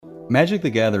Magic the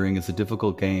Gathering is a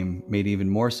difficult game, made even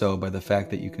more so by the fact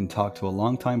that you can talk to a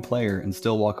longtime player and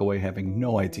still walk away having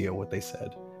no idea what they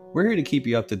said. We're here to keep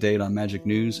you up to date on Magic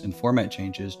news and format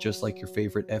changes just like your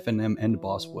favorite FNM end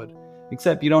boss would.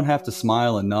 Except you don't have to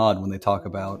smile and nod when they talk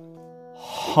about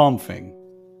humping.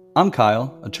 I'm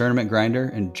Kyle, a tournament grinder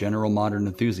and general modern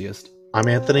enthusiast. I'm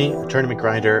Anthony, a tournament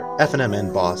grinder, FNM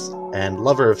end boss, and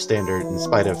lover of Standard in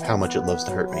spite of how much it loves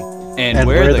to hurt me. And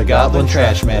we're the Goblin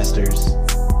Trashmasters.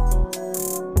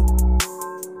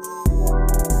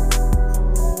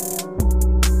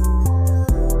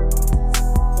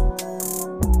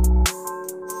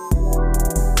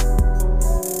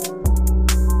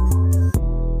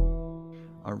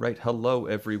 Alright, hello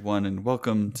everyone, and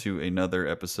welcome to another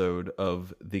episode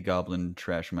of the Goblin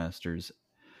Trashmasters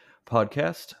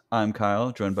podcast. I'm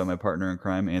Kyle, joined by my partner in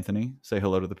crime, Anthony. Say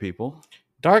hello to the people.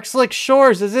 Dark Slick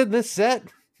Shores is in this set.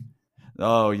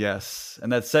 Oh, yes.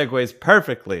 And that segues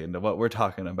perfectly into what we're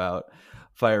talking about.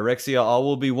 Phyrexia All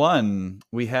Will Be One.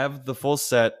 We have the full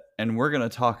set, and we're going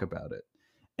to talk about it.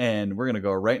 And we're going to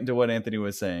go right into what Anthony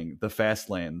was saying. The fast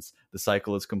lands. The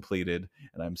cycle is completed.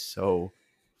 And I'm so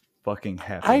fucking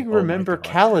happy. I remember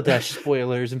Kaladesh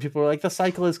spoilers, and people were like, the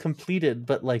cycle is completed.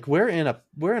 But like, we're in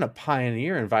a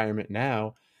Pioneer environment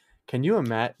now. Can you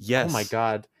imagine? Yes. Oh my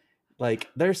God. Like,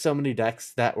 there's so many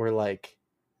decks that were like,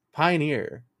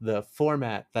 Pioneer, the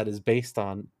format that is based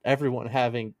on everyone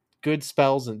having good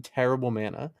spells and terrible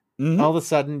mana. Mm-hmm. All of a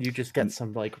sudden, you just get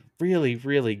some like really,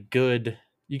 really good.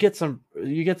 You get some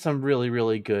really,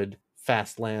 really good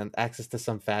fast land access to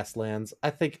some fast lands.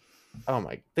 I think. Oh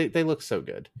my! They look so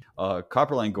good.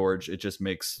 Copperline Gorge. It just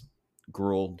makes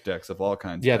Gruul decks of all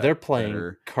kinds. Yeah, they're playing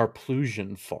better.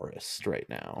 Carplusian Forest right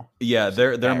now. Yeah,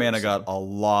 their mana got a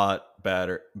lot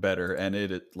better, and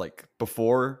it like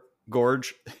before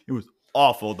Gorge, it was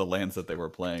awful, the lands that they were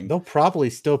playing. They'll probably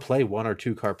still play one or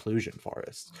two Carplusian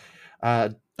Forests. I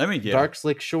mean, yeah. Dark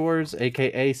Slick Shores,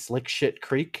 aka Slick Shit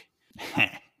Creek.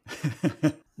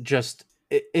 Just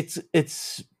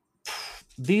it's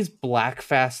these black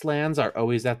fast lands are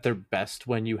always at their best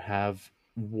when you have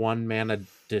one mana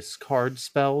discard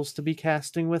spells to be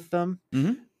casting with them.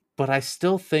 Mm-hmm. But I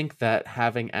still think that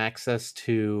having access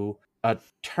to a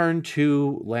turn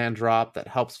 2 land drop that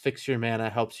helps fix your mana,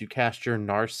 helps you cast your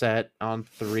Narset on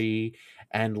 3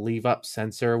 and leave up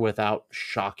Censor without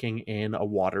shocking in a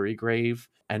Watery Grave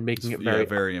and making it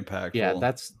very impactful. Yeah,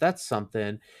 that's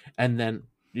something. And then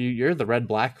you're the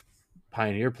red-black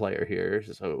Pioneer player here,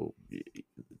 so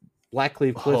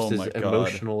Blackleaf Cliffs is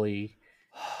emotionally...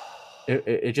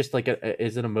 It just like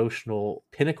is an emotional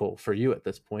pinnacle for you at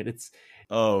this point. It's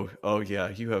oh yeah,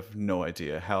 you have no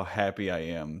idea how happy I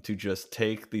am to just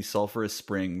take the Sulphurous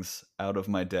Springs out of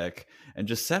my deck and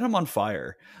just set them on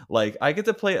fire. Like, I get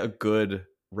to play a good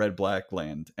red-black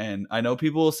land, and I know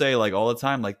people will say like all the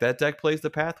time, like, that deck plays the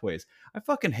Pathways. I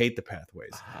fucking hate the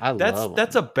Pathways.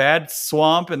 That's a bad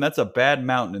swamp, and that's a bad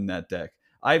mountain in that deck.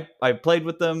 I played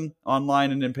with them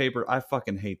online and in paper. I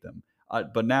fucking hate them.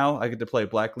 But now I get to play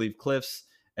Blackleaf Cliffs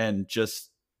and just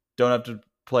don't have to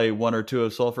play one or two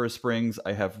of Sulphurous Springs.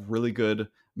 I have really good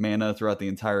mana throughout the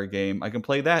entire game. I can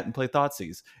play that and play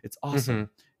Thoughtseize. It's awesome,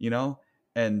 you know?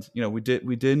 And, you know, we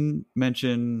didn't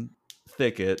mention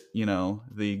Thicket, you know,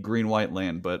 the green-white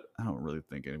land, but I don't really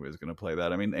think anybody's going to play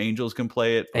that. I mean, Angels can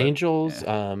play it. But, Angels,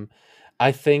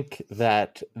 I think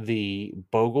that the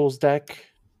Bogles deck,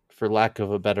 for lack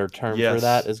of a better term for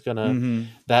that, is going to...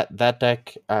 That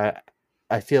deck...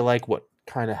 I feel like what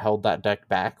kind of held that deck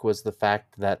back was the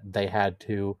fact that they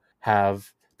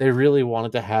really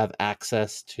wanted to have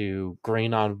access to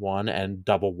green on 1 and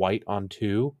double white on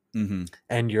 2.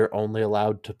 And you're only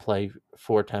allowed to play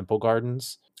 4 Temple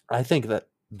Gardens. I think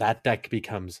that deck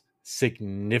becomes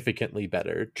significantly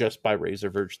better just by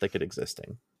Razorverge Thicket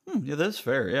existing. Yeah, that's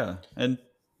fair. Yeah. And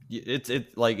it's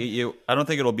like I don't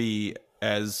think it'll be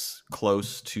as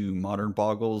close to modern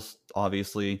Boggles,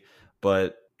 obviously,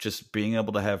 but just being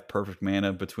able to have perfect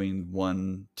mana between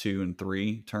 1, 2, and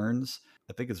 3 turns,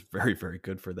 I think is very, very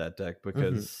good for that deck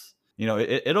because, you know,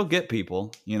 it'll get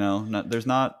people, you know, there's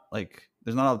not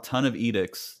a ton of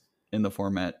edicts in the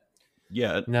format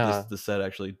yet. No. The set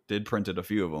actually did printed a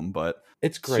few of them, but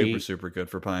it's great. Super, super good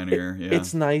for Pioneer.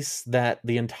 It's nice that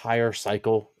the entire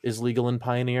cycle is legal in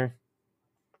Pioneer.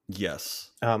 Yes.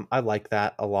 I like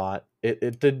that a lot.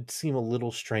 It did seem a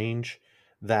little strange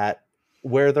that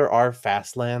where there are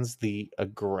fast lands, the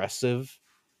aggressive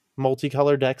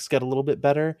multicolor decks get a little bit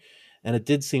better. And it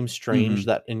did seem strange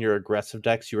that in your aggressive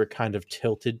decks, you were kind of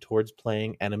tilted towards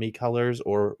playing enemy colors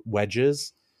or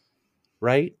wedges,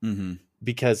 right?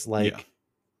 Because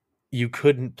you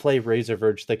couldn't play Razor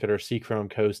Verge Thicket or Seachrome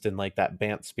Coast in like that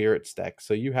Bant Spirits deck,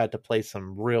 so you had to play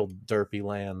some real derpy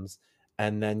lands,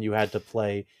 and then you had to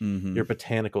play your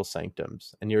Botanical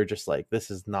Sanctums, and you're just like, this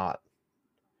is not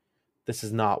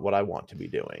what I want to be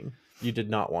doing. You did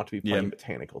not want to be playing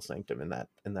Botanical Sanctum in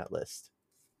that list.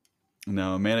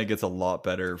 No, mana gets a lot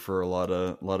better for a lot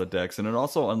of decks, and it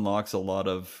also unlocks a lot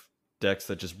of decks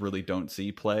that just really don't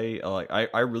see play. Like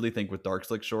I really think with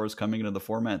Darkslick Shores coming into the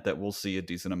format that we'll see a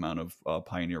decent amount of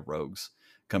Pioneer Rogues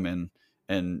come in,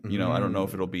 and you know I don't know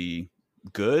if it'll be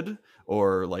good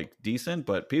or like decent,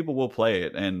 but people will play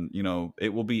it, and you know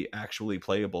it will be actually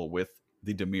playable with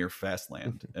the Dimir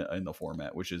Fastland in the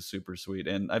format, which is super sweet.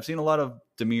 And I've seen a lot of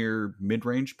Dimir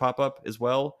mid-range pop up as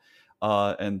well,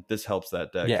 and this helps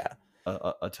that deck. Yeah.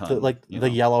 A ton, the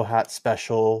Yellow Hat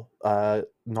special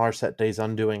Narset Days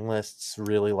Undoing lists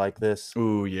really like this.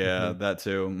 Ooh, yeah, that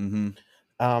too.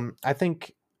 I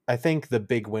think the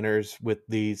big winners with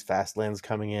these fast lands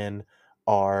coming in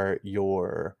are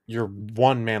your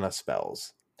 1 mana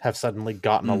spells have suddenly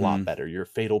gotten a lot better. Your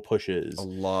Fatal Pushes, a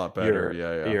lot better.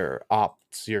 Your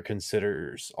Opts, your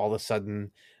Considers. All of a sudden,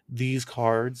 these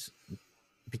cards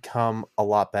become a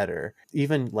lot better.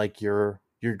 Even like your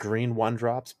green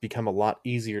 1-drops become a lot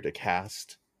easier to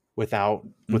cast without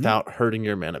hurting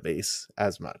your mana base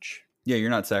as much. Yeah, you're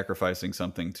not sacrificing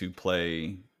something to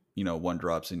play, you know,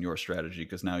 1-drops in your strategy,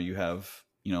 because now you have,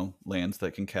 you know, lands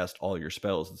that can cast all your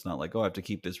spells. It's not like, oh, I have to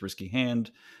keep this risky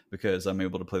hand because I'm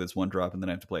able to play this 1-drop and then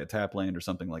I have to play a tap land or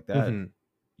something like that.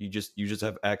 You just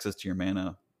have access to your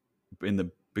mana in the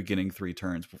beginning 3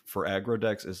 turns. For aggro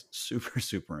decks is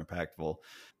super impactful.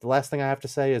 The last thing I have to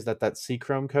say is that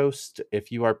Seachrome Coast,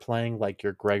 if you are playing like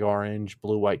your Greg Orange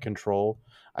blue-white control,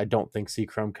 I don't think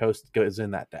Seachrome Coast goes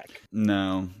in that deck.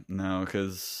 No,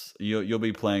 because you'll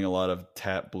be playing a lot of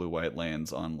tap blue-white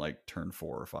lands on like turn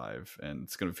 4 or 5, and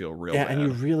it's going to feel real bad. And you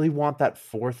really want that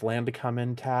 4th land to come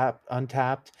in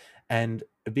untapped. And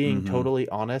being totally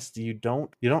honest, you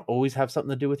don't always have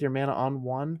something to do with your mana on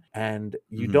 1, and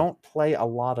you don't play a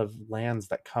lot of lands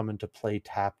that come into play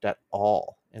tapped at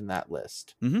all in that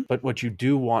list. But what you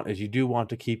do want is you do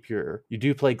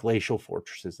play Glacial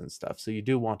Fortresses and stuff, so you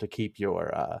do want to keep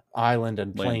your island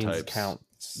and plains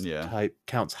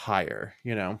counts higher,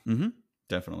 you know.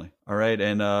 Definitely. All right,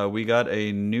 and we got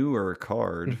a newer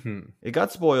card. It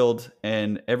got spoiled,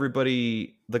 and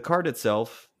the card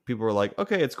itself, people were like,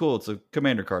 okay, it's cool, it's a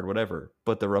commander card, whatever.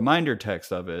 But the reminder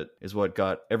text of it is what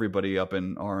got everybody up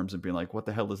in arms and being like, what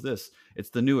the hell is this? It's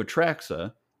the new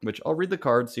Atraxa, which I'll read the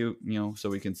card so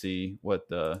we can see what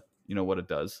what it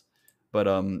does. But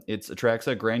it's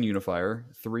Atraxa Grand Unifier,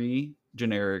 3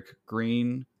 generic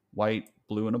green, white,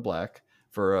 blue, and a black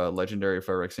for a legendary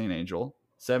Phyrexian Angel.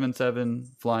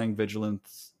 7/7 flying,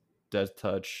 vigilance, death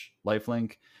touch,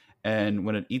 lifelink, and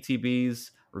when it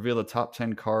ETBs, reveal the top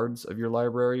 10 cards of your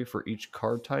library. For each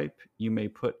card type, you may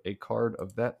put a card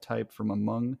of that type from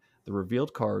among the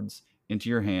revealed cards into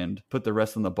your hand. Put the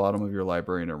rest on the bottom of your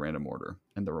library in a random order.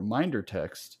 And the reminder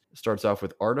text starts off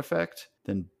with Artifact,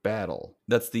 then Battle.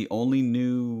 That's the only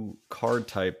new card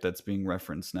type that's being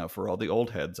referenced now for all the old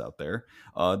heads out there.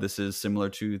 This is similar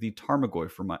to the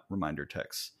Tarmogoyf reminder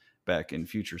text back in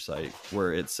Future Sight,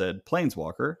 where it said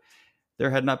Planeswalker.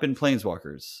 There had not been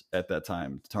Planeswalkers at that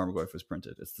time Tarmogoyf was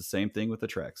printed. It's the same thing with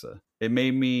Atraxa. It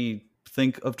made me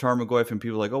think of Tarmogoyf, and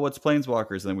people were like, oh, what's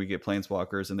Planeswalkers? And then we get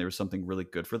Planeswalkers, and there was something really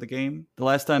good for the game. The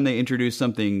last time they introduced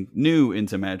something new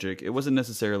into Magic, it wasn't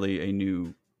necessarily a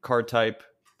new card type,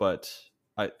 but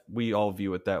we all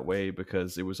view it that way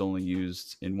because it was only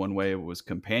used in one way. It was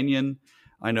Companion.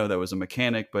 I know that was a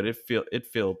mechanic, but it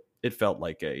felt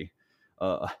like a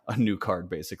new card,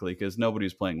 basically, because nobody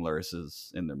was playing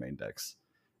Lurises in their main decks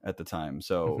at the time.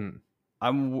 So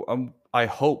I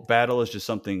hope Battle is just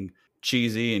something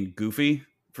cheesy and goofy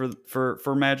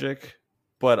for Magic,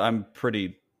 but I'm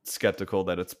pretty skeptical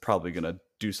that it's probably going to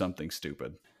do something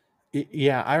stupid.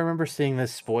 Yeah, I remember seeing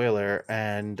this spoiler,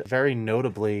 and very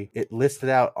notably, it listed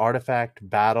out Artifact,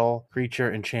 Battle,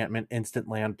 Creature, Enchantment, Instant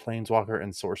Land, Planeswalker,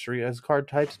 and Sorcery as card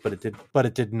types, but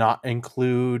it did not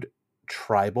include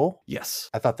Tribal. Yes.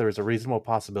 I thought there was a reasonable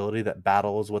possibility that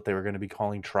Battle is what they were going to be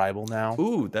calling Tribal now.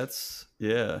 Ooh,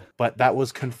 yeah. But that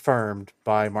was confirmed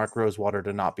by Mark Rosewater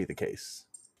to not be the case.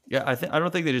 Yeah,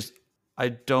 I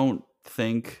don't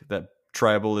think that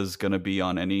Tribal is going to be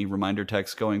on any reminder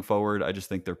text going forward. I just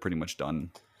think they're pretty much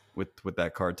done with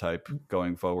that card type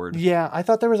going forward. Yeah, I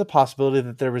thought there was a possibility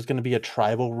that there was going to be a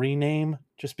Tribal rename,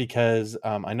 just because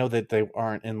I know that they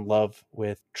aren't in love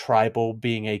with Tribal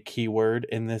being a keyword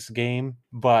in this game,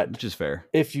 but which is fair.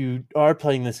 If you are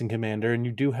playing this in Commander and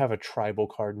you do have a Tribal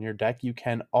card in your deck, you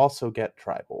can also get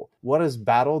Tribal. What does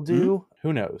battle do? Mm-hmm.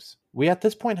 Who knows? We at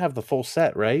this point have the full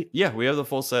set, right? Yeah, we have the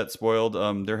full set spoiled.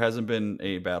 There hasn't been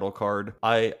a battle card.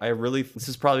 I really, this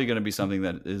is probably going to be something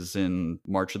that is in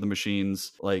March of the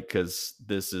Machines, like, because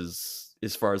this is,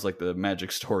 as far as like the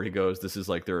Magic story goes, this is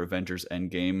like their Avengers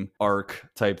Endgame arc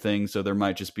type thing. So there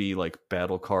might just be like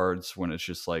battle cards when it's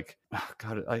just like, oh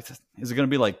God, is it going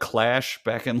to be like Clash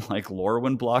back in like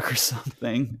Lorwyn block or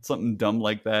something dumb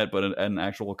like that, but an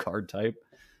actual card type?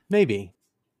 Maybe.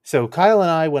 So Kyle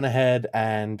and I went ahead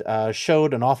and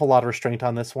showed an awful lot of restraint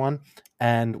on this one,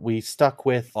 and we stuck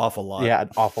with Awful lot. Yeah,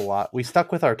 an awful lot. We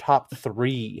stuck with our top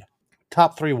three.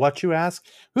 Top three, what you ask?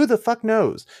 Who the fuck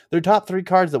knows? They're top three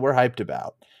cards that we're hyped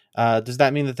about. Does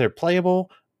that mean that they're playable?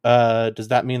 Does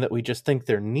that mean that we just think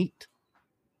they're neat?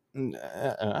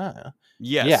 Yes.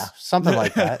 Yeah, something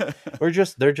like that.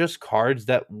 They're just cards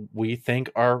that we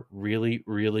think are really,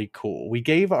 really cool. We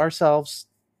gave ourselves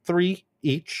 3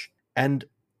 each, and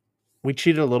we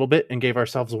cheated a little bit and gave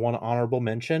ourselves one honorable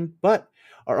mention, but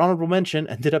our honorable mention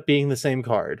ended up being the same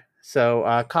card.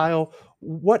 So, Kyle,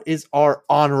 what is our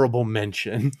honorable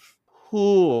mention?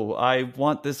 Ooh, I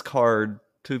want this card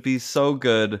to be so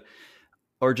good,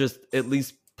 or just at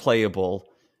least playable,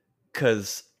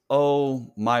 because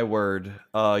oh my word,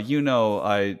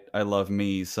 I love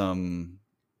me some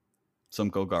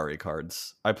Golgari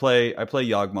cards. I play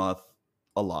Yawgmoth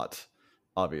a lot.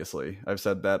 Obviously, I've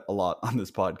said that a lot on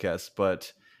this podcast,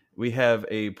 but we have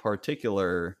a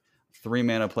particular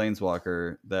 3-mana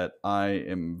planeswalker that I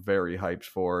am very hyped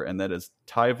for, and that is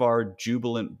Tyvar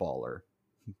Jubilant Baller.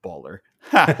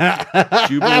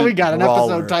 Jubilant we got an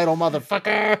Brawler. episode title,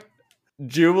 motherfucker.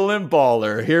 Jubilant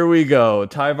Baller. Here we go.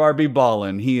 Tyvar be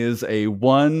ballin'. He is a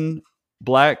 1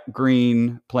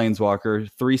 black-green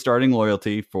planeswalker, 3 starting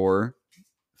loyalty for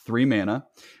 3 mana.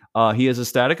 He has a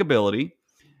static ability,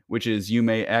 which is you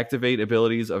may activate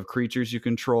abilities of creatures you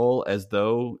control as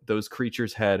though those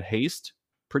creatures had haste.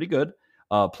 Pretty good.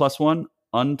 +1,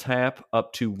 untap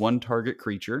up to 1 target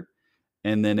creature.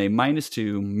 And then a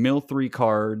 -2, mill 3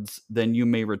 cards. Then you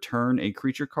may return a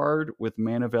creature card with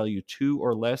mana value 2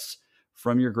 or less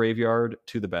from your graveyard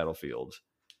to the battlefield.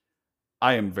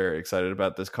 I am very excited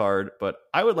about this card, but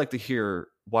I would like to hear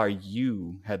why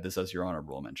you had this as your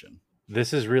honorable mention.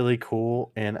 This is really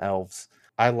cool in Elves.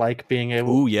 I like being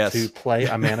able to play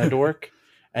a mana dork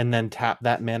and then tap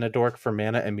that mana dork for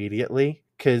mana immediately.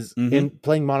 Because in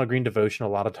playing Mono Green Devotion, a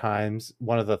lot of times,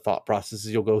 one of the thought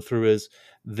processes you'll go through is,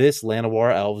 this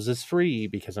Llanowar Elves is free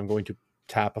because I'm going to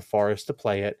tap a forest to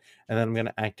play it, and then I'm going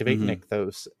to activate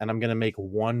Nykthos, and I'm going to make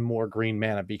 1 more green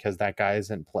mana because that guy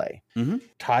is in play.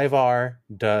 Tyvar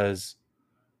does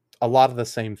a lot of the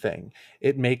same thing.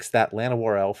 It makes that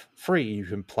Llanowar Elf free. You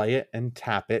can play it and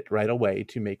tap it right away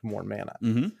to make more mana.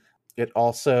 It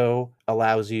also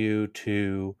allows you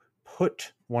to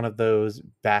put one of those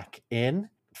back in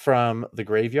from the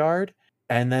graveyard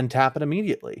and then tap it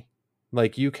immediately.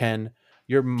 Like your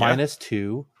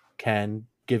 -2 can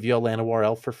give you a Llanowar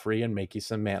Elf for free and make you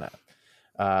some mana.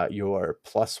 Your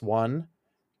 +1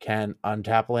 can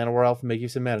untap a Llanowar Elf and make you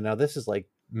some mana. Now this is like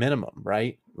minimum,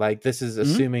 right? Like this is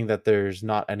assuming that there's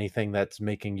not anything that's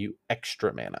making you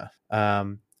extra mana.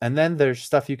 And then there's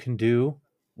stuff you can do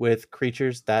with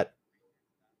creatures that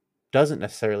doesn't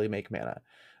necessarily make mana,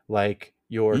 like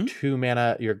your 2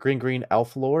 mana, your green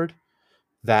Elf Lord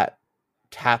that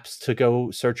taps to go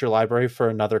search your library for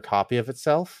another copy of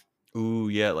itself. Ooh,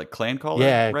 yeah, like Clan Caller.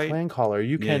 Yeah, right? Clan Caller.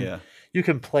 You can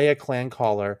play a Clan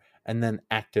Caller and then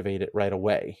activate it right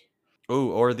away.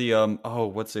 Oh, or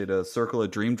the Circle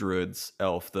of Dream Druids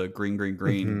elf, the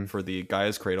green for the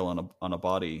Gaia's Cradle on a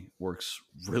body works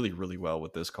really, really well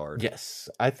with this card. Yes,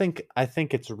 I think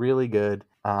it's really good.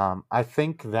 I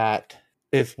think that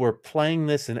if we're playing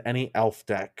this in any elf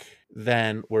deck,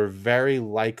 then we're very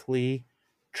likely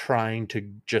trying to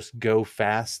just go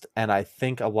fast, and I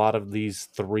think a lot of these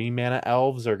 3 mana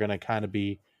elves are going to kind of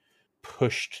be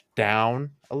pushed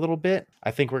down a little bit.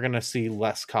 I think we're going to see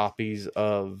less copies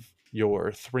of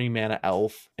your 3 mana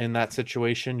elf in that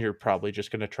situation. You're probably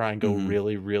just going to try and go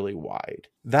really, really wide.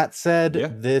 That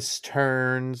said, this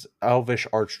turns Elvish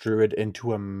Archdruid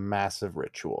into a massive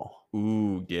ritual.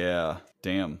 Ooh, yeah.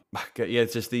 Damn. Yeah,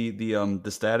 it's just the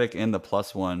static and the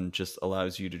 +1 just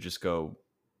allows you to just go,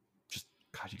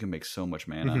 God, you can make so much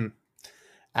mana.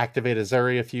 Activate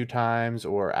Azuri a few times,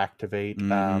 or activate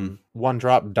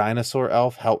 1-drop Dinosaur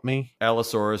Elf. Help me.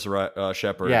 Allosaurus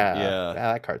Shepherd. Yeah.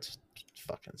 That card's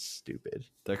fucking stupid.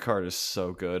 That card is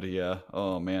so good. Yeah.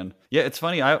 Oh man. Yeah, it's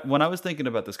funny. When I was thinking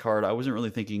about this card, I wasn't really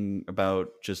thinking about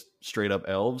just straight up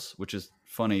elves, which is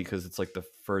funny because it's like the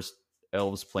first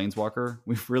elves planeswalker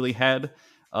we've really had.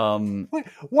 Wait,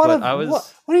 But I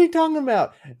was what are you talking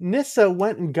about? Nissa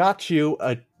went and got you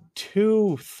a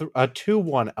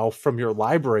 2/1 elf from your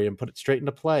library and put it straight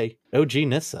into play. OG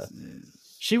Nissa.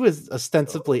 She was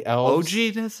ostensibly elves.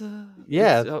 OG Nissa.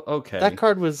 Yeah, that Okay.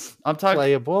 card was I'm talking.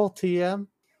 playable. TM.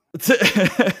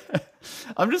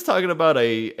 I'm just talking about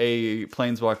a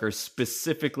planeswalker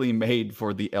specifically made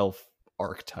for the elf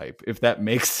archetype, if that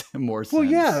makes more sense. Well,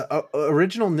 yeah,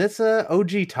 original Nissa,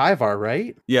 OG Tyvar,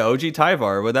 right? Yeah, OG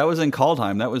Tyvar, but that was in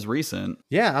Kaldheim. That was recent.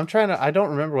 Yeah, I'm trying to. I don't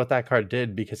remember what that card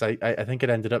did because I think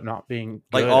it ended up not being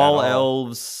good Like at all.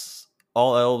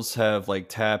 all elves have like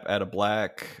tap at a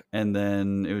black, and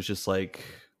then it was just like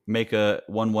make a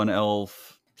 1/1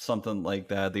 elf, something like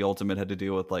that. The ultimate had to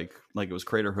deal with like it was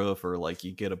Crater Hoof, or like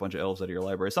you get a bunch of elves out of your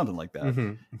library, something like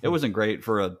that. It wasn't great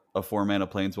for a 4-mana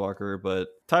planeswalker, but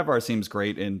Tyvar seems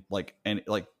great in like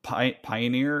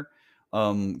Pioneer,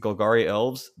 Golgari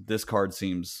elves. This card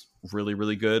seems really,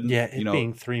 really good. Yeah, it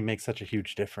being 3 makes such a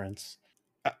huge difference.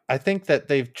 I think that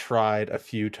they've tried a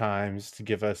few times to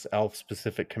give us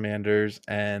elf-specific commanders,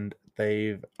 and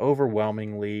they've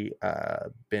overwhelmingly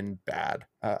been bad.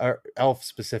 Or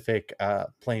elf-specific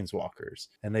planeswalkers,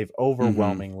 and they've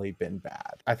overwhelmingly been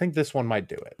bad. I think this one might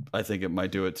do it. I think it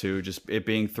might do it too. Just it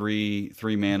being three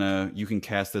mana, you can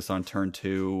cast this on turn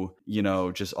 2. You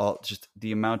know, just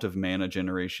the amount of mana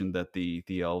generation that the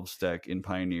elves deck in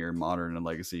Pioneer, Modern, and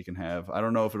Legacy can have. I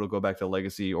don't know if it'll go back to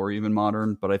Legacy or even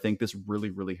Modern, but I think this really,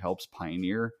 really helps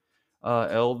Pioneer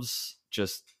elves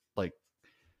just like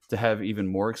to have even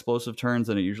more explosive turns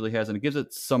than it usually has, and it gives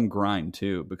it some grind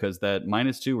too, because that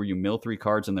 -2 where you mill 3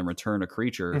 cards and then return a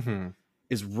creature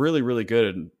is really, really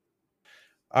good.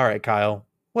 All right, Kyle.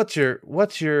 What's your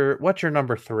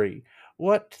number 3?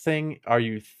 What thing are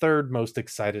you third most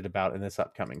excited about in this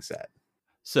upcoming set?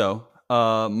 So,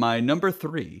 my number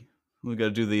 3, we got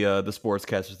to do the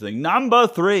sportscaster thing. Number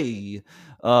 3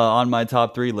 on my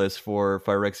top 3 list for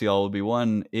Phyrexia All Will Be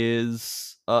One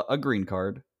is a green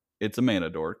card. It's a mana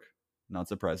dork, not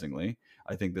surprisingly.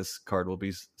 I think this card will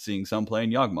be seeing some play in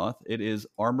Yawgmoth. It is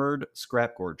Armored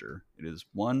Scrapgorger. It is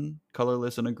 1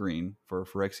 colorless and a green for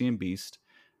Phyrexian Beast,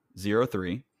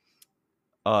 0/3.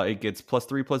 It gets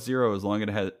 +3/+0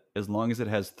 as long as it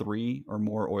has 3 or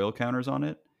more oil counters on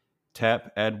it.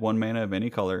 Tap, add 1 mana of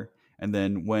any color, and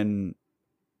then when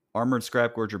Armored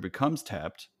Scrapgorger becomes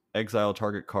tapped, exile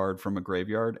target card from a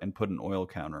graveyard and put an oil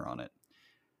counter on it.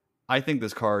 I think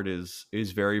this card is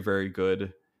very, very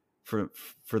good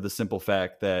for the simple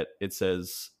fact that it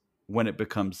says when it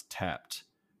becomes tapped,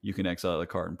 you can exile the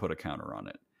card and put a counter on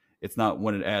it. It's not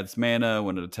when it adds mana,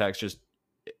 when it attacks, just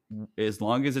as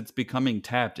long as it's becoming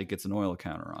tapped, it gets an oil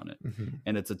counter on it.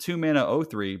 And it's a 2 mana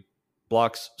 0/3,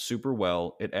 blocks super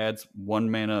well. It adds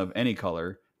 1 mana of any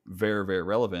color, very, very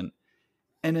relevant.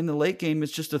 And in the late game,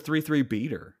 it's just a 3/3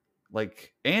 beater.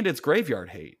 Like, and it's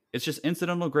graveyard hate. It's just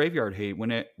incidental graveyard hate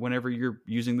whenever you're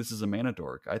using this as a mana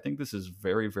dork. I think this is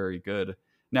very, very good.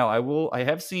 Now, I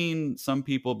have seen some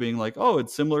people being like, "Oh,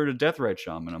 it's similar to Deathrite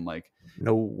Shaman." I'm like,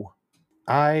 no.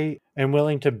 I am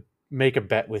willing to make a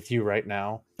bet with you right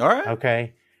now. all right,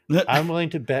 okay. I'm willing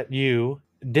to bet you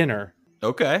dinner.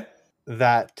 Okay.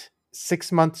 That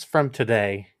 6 months from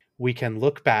today, we can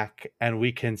look back and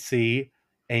we can see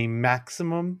a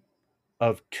maximum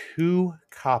of 2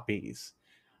 copies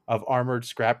of Armored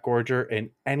Scrapgorger in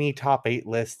any top 8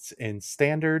 lists in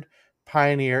Standard,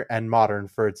 Pioneer, and Modern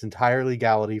for its entire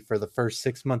legality for the first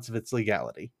 6 months of its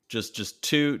legality. Just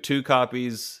two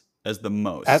copies as the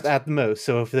most. At the most.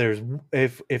 So if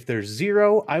there's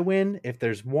 0, I win. If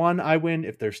there's 1, I win.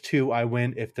 If there's 2, I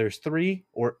win. If there's 3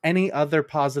 or any other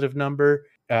positive number,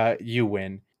 you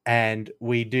win. And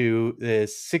we do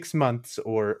this 6 months,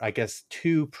 or I guess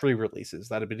 2 pre-releases.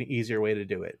 That'd be an easier way to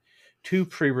do it. 2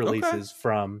 pre-releases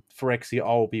from Phyrexia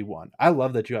All Will Be One. I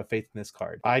love that you have faith in this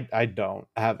card. I don't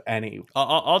have any.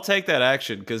 I'll take that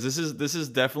action, because this is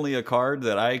definitely a card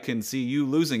that I can see you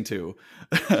losing to.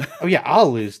 Oh yeah,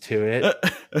 I'll lose to it.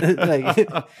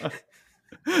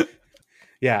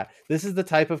 Yeah, this is the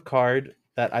type of card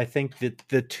that I think that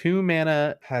the 2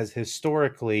 mana has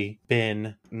historically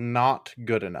been not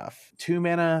good enough. 2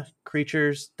 mana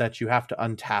creatures that you have to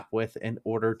untap with in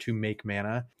order to make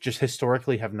mana just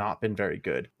historically have not been very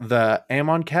good. The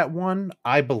Amonkhet one,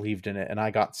 I believed in it and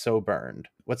I got so burned.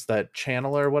 What's that,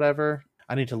 Channeler, whatever?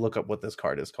 I need to look up what this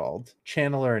card is called.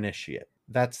 Channeler Initiate.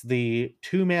 That's the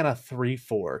 2 mana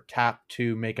 3/4 tap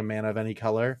to make a mana of any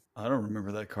color. I don't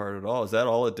remember that card at all. Is that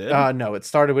all it did? No, it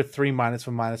started with 3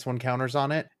 -1/-1 counters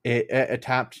on it. It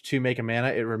tapped to make a mana.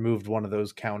 It removed one of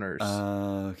those counters.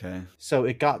 Okay. So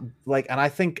it got like, and I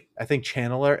think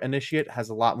Channeler Initiate has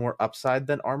a lot more upside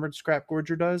than Armored Scrap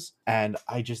Gorger does, and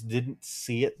I just didn't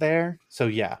see it there. So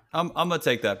yeah, I'm gonna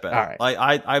take that bet. All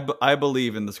right. I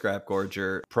believe in the Scrap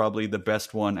Gorger. Probably the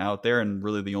best one out there, and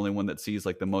really the only one that sees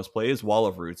like the most play is Wall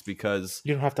of Roots, because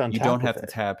you don't have to untap you don't have with to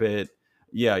it. tap it.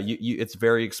 Yeah, it's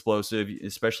very explosive,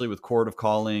 especially with Chord of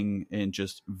Calling and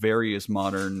just various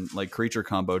modern like creature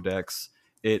combo decks.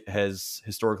 It has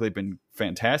historically been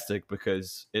fantastic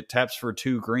because it taps for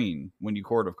 2 green when you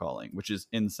Chord of Calling, which is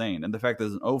insane. And the fact that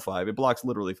it's an 0/5, it blocks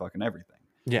literally fucking everything.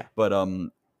 Yeah. But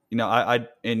you know, I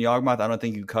in Yawgmoth, I don't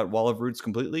think you cut Wall of Roots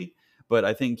completely, but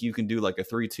I think you can do like a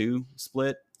 3-2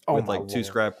 split with like 2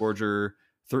 Scrap Gorger,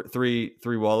 3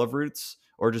 Wall of Roots,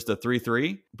 or just a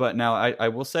 3-3. But now I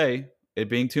will say, it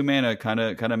being 2 mana kind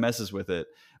of messes with it.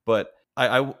 But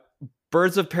I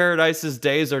Birds of Paradise's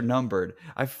days are numbered.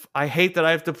 I hate that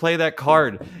I have to play that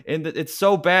card, and it's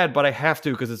so bad, but I have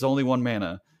to because it's only 1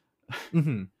 mana.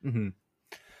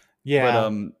 Yeah.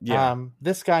 But yeah.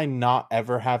 This guy not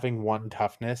ever having 1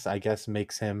 toughness, I guess,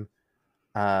 makes him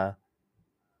a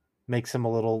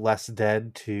little less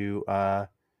dead to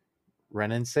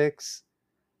Renin 6.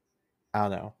 I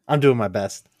don't know. I'm doing my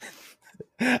best.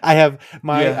 I have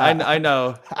my. Yeah, I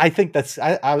know. I think that's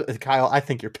Kyle. I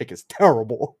think your pick is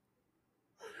terrible.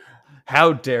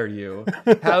 How dare you?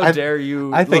 How dare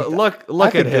you? I think look I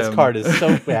at think him. This card is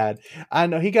so bad. I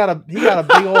know he got a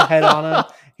big old head on him.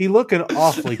 He looking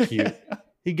awfully cute.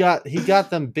 He got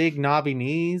them big knobby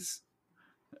knees.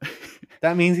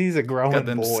 That means he's a growing Got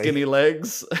them boy. skinny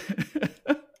legs.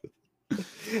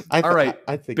 All right,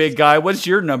 I think big guy. What's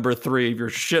your number 3? If you're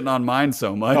shitting on mine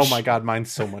so much. Oh my god,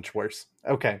 mine's so much worse.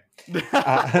 Okay.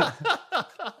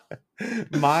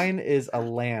 Mine is a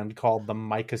land called the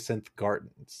Mycosynth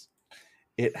Gardens.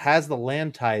 It has the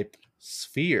land type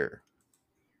Sphere.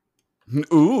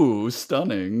 Ooh,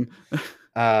 stunning.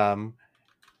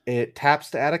 It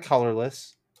taps to add a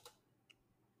colorless.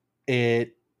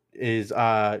 It is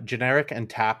generic and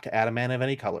tap to add a mana of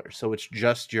any color. So it's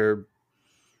just your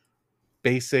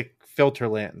basic filter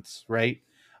lands, right?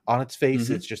 On its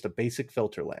face, it's just a basic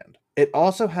filter land. It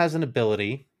also has an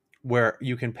ability where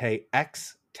you can pay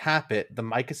X, tap it, the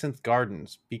Mycosynth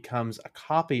Gardens becomes a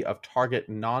copy of target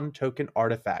non-token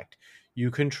artifact you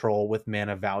control with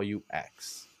mana value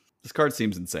X. This card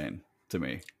seems insane to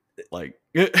me. Like,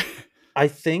 I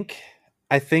think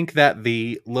that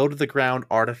the low to the ground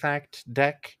artifact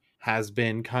deck has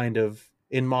been kind of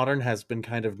in Modern has been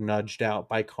kind of nudged out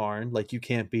by Karn. Like, you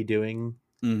can't be doing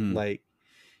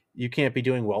you can't be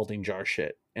doing welding jar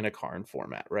shit in a Karn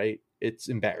format, right? It's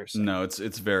embarrassing. No, it's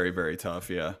very, very tough.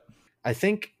 Yeah. I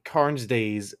think Karn's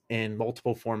days in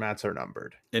multiple formats are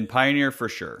numbered. In Pioneer, for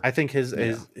sure. I think his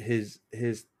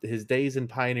days in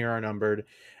Pioneer are numbered,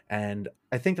 and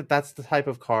I think that that's the type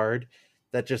of card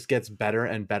that just gets better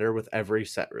and better with every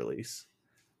set release.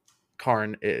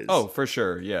 Karn is. Oh, for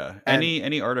sure, yeah. And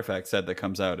any artifact set that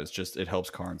comes out is just, it helps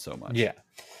Karn so much. Yeah,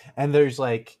 and there's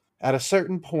like at a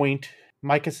certain point,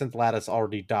 Mycosynth Lattice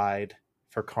already died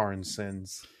for Karn's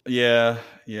sins. Yeah.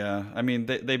 I mean,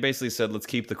 they basically said, let's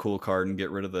keep the cool card and get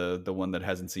rid of the one that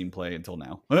hasn't seen play until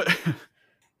now.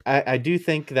 I do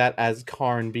think that as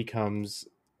Karn becomes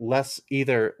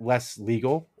either less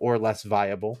legal or less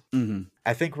viable,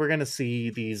 I think we're going to see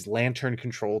these lantern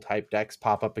control type decks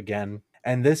pop up again.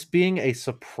 And this being a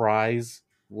surprise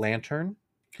lantern,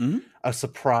 a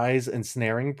surprise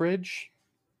ensnaring bridge,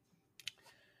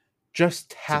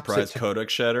 just taps surprise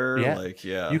Codex Shredder. Yeah. Like,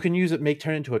 yeah. You can use it,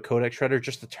 turn into a Codex Shredder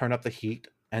just to turn up the heat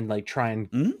and like try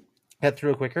and get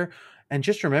through it quicker. And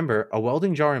just remember, a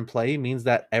welding jar in play means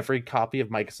that every copy of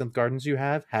Mycosynth Gardens you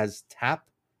have has tap,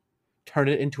 turn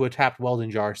it into a tapped welding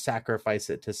jar, sacrifice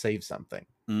it to save something.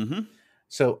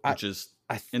 So which is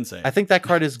insane. I think that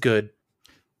card is good.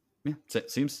 Yeah,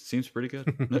 seems pretty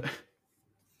good.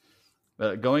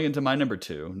 Going into my number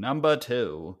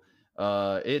two.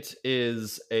 It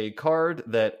is a card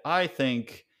that I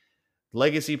think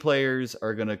Legacy players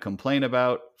are going to complain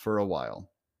about for a while.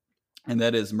 And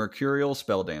that is Mercurial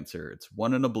Spelldancer. It's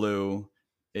 1 and a blue.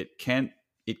 It can't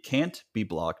be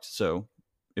blocked, so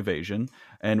evasion.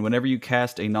 And whenever you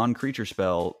cast a non-creature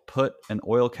spell, put an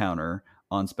oil counter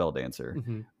on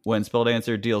Spelldancer. When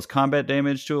Spelldancer deals combat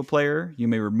damage to a player, you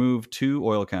may remove 2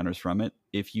 oil counters from it.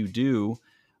 If you do,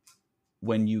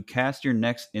 when you cast your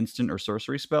next instant or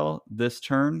sorcery spell this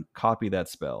turn, copy that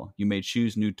spell. You may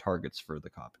choose new targets for the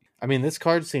copy. I mean, this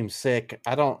card seems sick.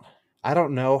 I don't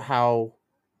know how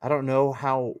I don't know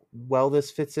how well this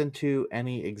fits into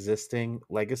any existing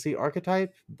legacy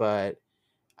archetype, but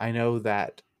I know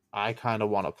that I kind of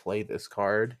want to play this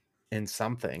card in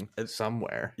something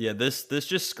somewhere. Yeah, this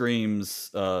just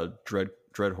screams Dreadhorde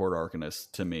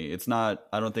Arcanist to me. It's not.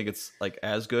 I don't think it's like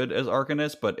as good as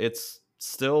Arcanist, but it's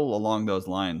still along those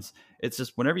lines. It's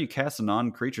just whenever you cast a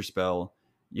non-creature spell,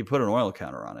 you put an oil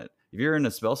counter on it. If you're in a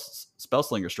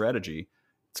spellslinger strategy,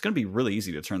 it's going to be really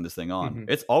easy to turn this thing on. Mhm.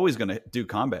 It's always going to do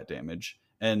combat damage,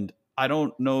 and I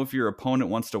don't know if your opponent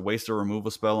wants to waste a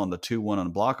removal spell on the 2/1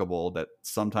 unblockable that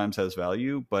sometimes has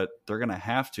value, but they're going to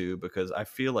have to, because I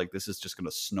feel like this is just going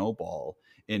to snowball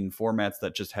in formats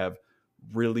that just have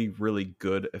really, really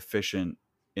good, efficient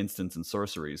instants and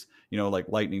sorceries. You know, like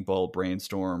Lightning Bolt,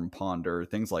 Brainstorm, Ponder,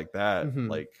 things like that. Mhm.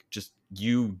 Like, just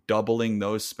you doubling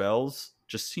those spells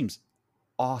just seems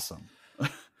awesome.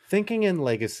 Thinking in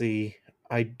Legacy,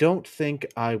 I don't think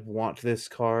I want this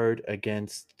card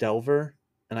against Delver,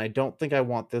 and I don't think I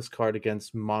want this card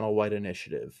against Mono White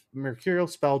Initiative. Mercurial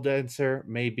Spelldancer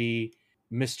may be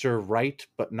Mr. Right,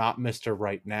 but not Mr.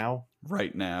 Right now.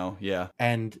 Right now, yeah.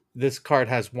 And this card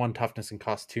has 1 toughness and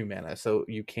costs 2 mana, so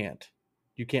you can't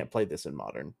play this in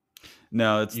Modern.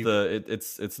 No, it's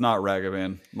not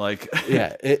Ragavan. Like,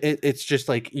 yeah, it's just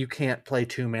like you can't play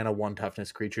 2 mana 1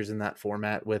 toughness creatures in that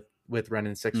format with Ren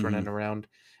and 6 running around.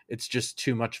 It's just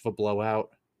too much of a blowout.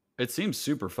 It seems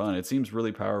super fun. It seems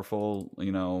really powerful.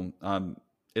 You know,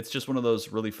 it's just one of those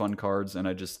really fun cards, and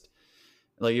I just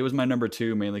like it was my number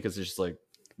 2 mainly because it's just like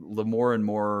the more and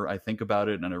more I think about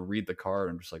it and I read the card,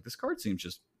 I'm just like, this card seems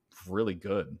just really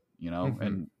good. You know,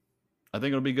 and I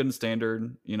think it'll be good in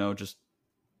Standard. You know, just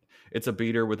it's a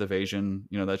beater with evasion.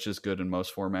 You know, that's just good in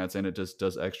most formats, and it just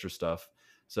does extra stuff.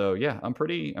 So yeah, I'm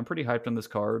pretty hyped on this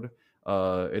card.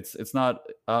 It's not.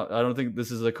 I don't think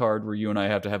this is a card where you and I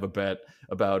have to have a bet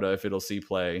about if it'll see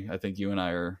play. I think you and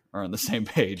I are on the same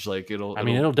page. Like it'll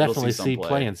definitely see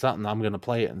play in something. I'm going to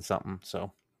play it in something.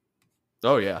 So.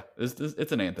 Oh yeah,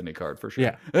 it's an Anthony card for sure.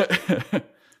 Yeah.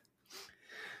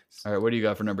 All right, what do you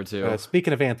got for number 2?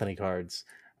 Speaking of Anthony cards,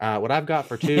 what I've got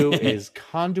for 2 is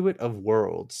Conduit of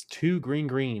Worlds, 2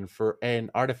 green for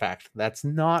an artifact that's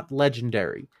not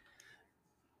legendary.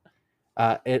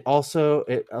 It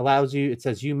allows you, it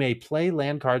says you may play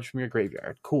land cards from your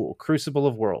graveyard. Cool. Crucible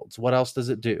of Worlds. What else does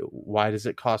it do? Why does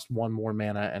it cost 1 more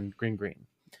mana and green?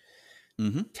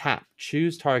 Tap.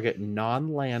 Choose target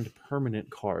non-land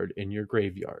permanent card in your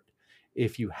graveyard.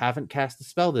 If you haven't cast a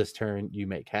spell this turn, you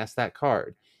may cast that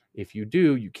card. If you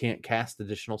do, you can't cast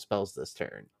additional spells this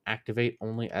turn. Activate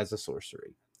only as a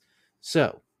sorcery.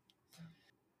 So,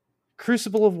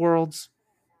 Crucible of Worlds,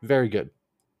 very good.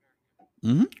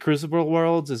 Crucible of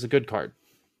Worlds is a good card.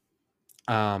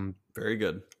 Very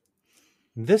good.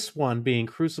 This one being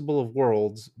Crucible of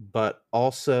Worlds, but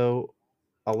also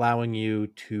allowing you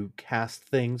to cast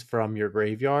things from your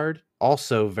graveyard,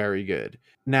 also very good.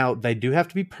 Now, they do have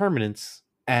to be permanents,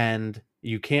 and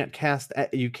you can't cast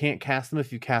them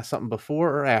if you cast something before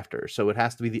or after. So it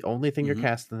has to be the only thing you're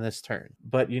casting this turn.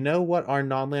 But you know what are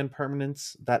non-land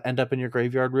permanents that end up in your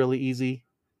graveyard really easy?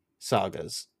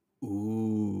 Sagas.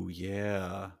 Ooh,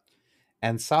 yeah.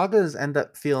 And sagas end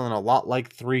up feeling a lot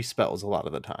like 3 spells a lot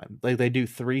of the time. They do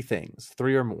 3 things,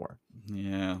 3 or more.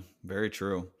 Yeah, very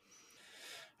true.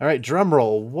 All right, drum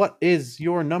roll. What is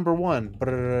your number 1?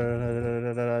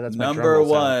 That's my number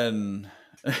 1.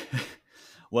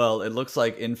 Well, it looks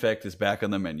like Infect is back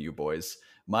on the menu, boys.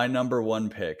 My number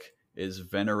 1 pick is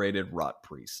Venerated Rot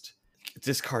Priest.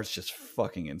 This card's just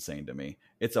fucking insane to me.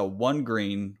 It's a 1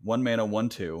 green, 1 mana,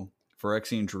 1/2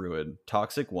 Phyrexian Druid,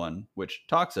 Toxic 1, which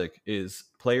Toxic is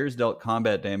players dealt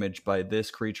combat damage by this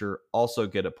creature also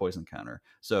get a poison counter.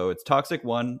 So it's Toxic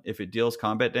 1. If it deals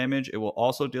combat damage, it will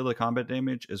also deal the combat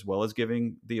damage as well as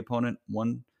giving the opponent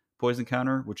 1 poison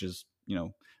counter, which is, you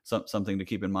know, something to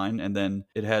keep in mind. And then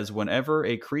it has whenever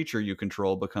a creature you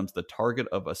control becomes the target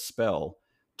of a spell,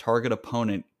 target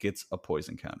opponent gets a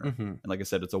poison counter. And like I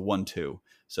said, it's a 1/2.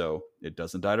 So it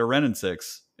doesn't die to Ren and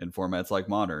 6 in formats like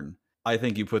Modern. I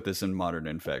think you put this in Modern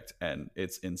Infect, and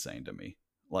it's insane to me.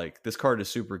 Like, this card is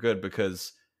super good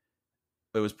because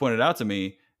it was pointed out to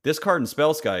me, this card in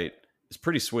Spellskite is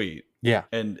pretty sweet. Yeah.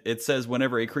 And it says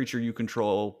whenever a creature you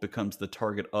control becomes the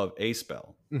target of a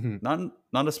spell, not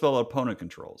a spell opponent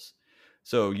controls.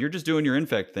 So you're just doing your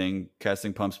Infect thing,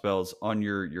 casting pump spells on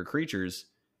your creatures.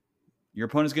 Your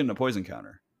opponent's getting a poison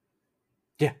counter.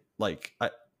 Yeah. Like,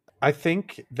 I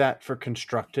think that for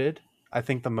Constructed, I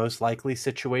think the most likely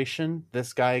situation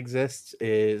this guy exists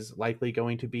is likely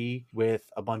going to be with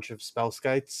a bunch of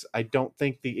Spellskites. I don't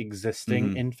think the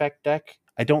existing Infect deck,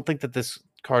 I don't think that this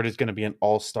card is going to be an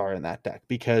all-star in that deck,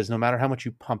 because no matter how much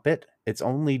you pump it, it's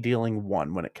only dealing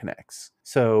 1 when it connects.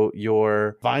 So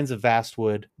your Vines of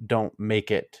Vastwood don't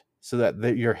make it so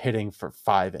that you're hitting for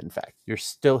 5 infect. You're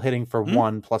still hitting for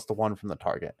 1 plus the 1 from the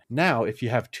target. Now, if you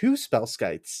have 2 spell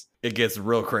skites, it gets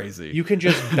real crazy. You can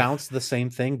just bounce the same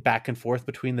thing back and forth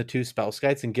between the 2 spell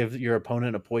skites and give your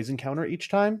opponent a poison counter each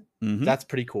time. That's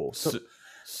pretty cool. So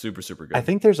super good. I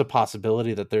think there's a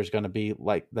possibility that there's going to be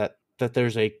like that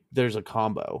there's a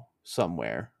combo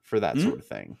somewhere for that sort of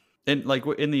thing. And like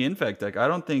in the infect deck, I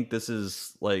don't think this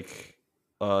is like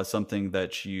something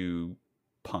that you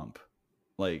pump.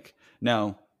 Like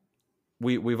now,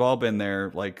 we've all been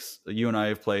there. Like you and I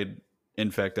have played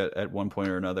infect at one point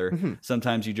or another.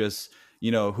 Sometimes you just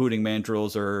hooting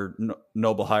mandrills or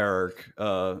noble hierarch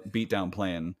beatdown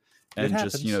plan and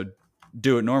just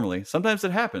do it normally. Sometimes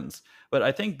it happens, but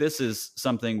I think this is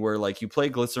something where like you play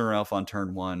Glistener Elf on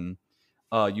turn 1,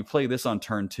 you play this on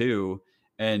turn 2,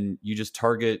 and you just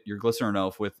target your Glistener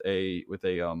Elf with a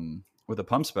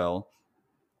pump spell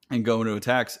and go into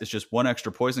attacks. It's just 1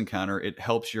 extra poison counter. It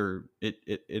helps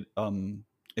it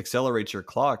accelerates your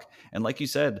clock. And like you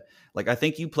said, like I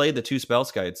think you played the 2 spell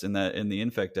skites in the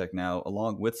infect deck now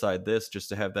along with side this just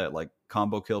to have that like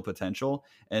combo kill potential.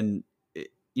 And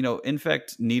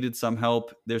infect needed some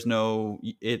help.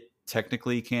 It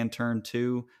technically can turn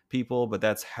 2 people, but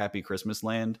that's Happy Christmas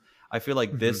Land. I feel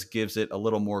like this gives it a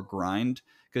little more grind,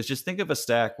 because just think of a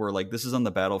stack where like this is on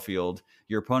the battlefield,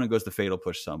 your opponent goes to fatal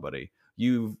push somebody,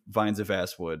 you Vines of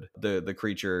Vastwood, the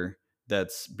creature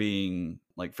that's being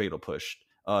like fatal pushed,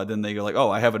 then they go like,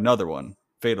 oh, I have another one,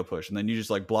 fatal push, and then you just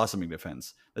like Blossoming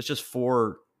Defense. That's just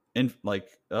 4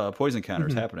 poison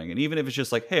counters happening. And even if it's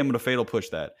just like, hey, I'm gonna fatal push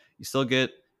that, you still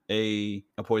get a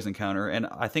poison counter. And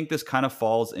I think this kind of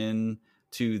falls into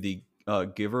the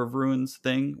Giver of Runes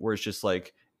thing, where it's just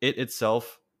like it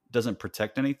itself doesn't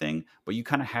protect anything, but you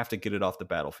kind of have to get it off the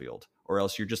battlefield or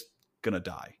else you're just gonna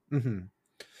die.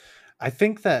 I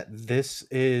think that this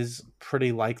is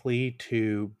pretty likely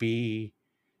to be,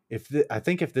 if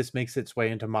this makes its way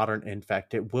into Modern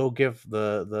Infect, it will give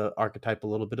the archetype a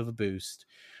little bit of a boost.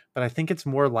 But I think it's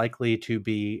more likely to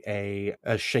be a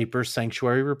Shaper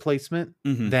Sanctuary replacement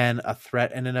than a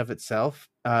threat in and of itself,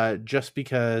 just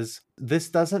because this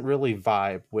doesn't really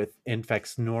vibe with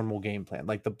Infect's normal game plan,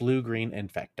 like the blue-green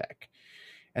Infect deck.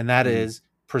 And that is,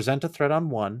 present a threat on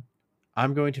 1,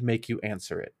 I'm going to make you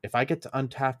answer it. If I get to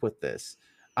untap with this,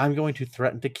 I'm going to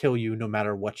threaten to kill you no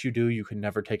matter what you do. You can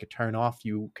never take a turn off.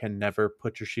 You can never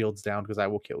put your shields down because I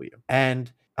will kill you. And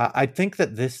I think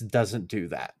that this doesn't do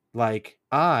that. Like,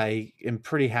 I am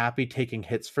pretty happy taking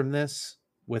hits from this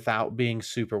without being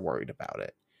super worried about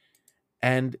it.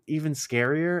 And even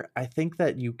scarier, I think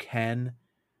that you can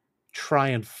try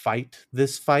and fight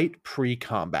this fight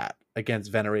pre-combat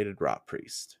against Venerated Rot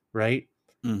Priest, right?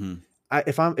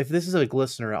 If this is a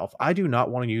Glistener Elf, I do not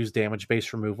want to use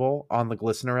damage-based removal on the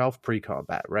Glistener Elf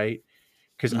pre-combat, right?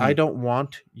 Because I don't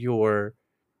want your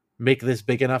make this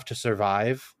big enough to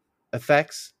survive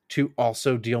effects to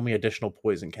also deal me additional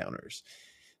poison counters.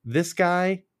 This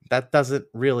guy, that doesn't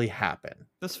really happen.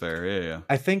 That's fair, yeah.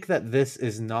 I think that this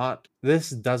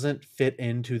doesn't fit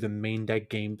into the main deck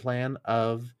game plan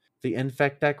of the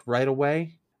Infect deck right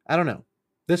away. I don't know.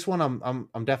 This one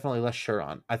I'm definitely less sure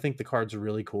on. I think the card's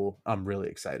really cool. I'm really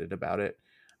excited about it.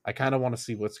 I kind of want to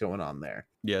see what's going on there.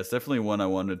 Yeah, it's definitely one I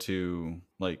wanted to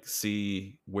like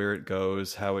see where it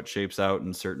goes, how it shapes out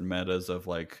in certain metas of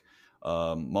like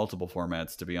multiple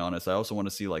formats, to be honest. I also want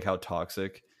to see like how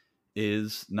toxic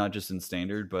is, not just in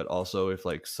standard, but also if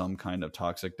like some kind of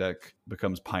toxic deck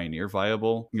becomes Pioneer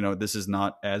viable. This is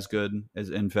not as good as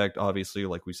Infect, obviously.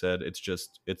 Like we said,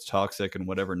 it's toxic and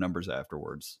whatever numbers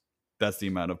afterwards. That's the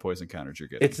amount of poison counters you're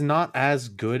getting. It's not as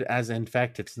good as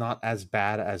Infect. It's not as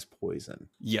bad as Poison.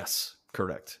 Yes,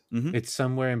 correct. It's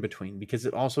somewhere in between, because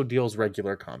it also deals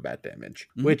regular combat damage,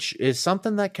 which is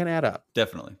something that can add up.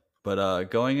 Definitely. But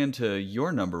going into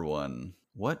your number 1,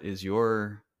 what is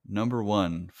your number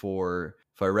 1 for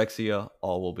Phyrexia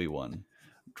All Will Be One?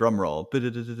 Drum roll.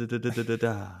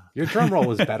 Your drum roll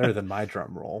was better than my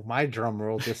drum roll. My drum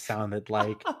roll just sounded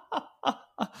like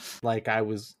I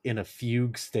was in a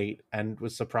fugue state and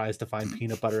was surprised to find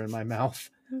peanut butter in my mouth.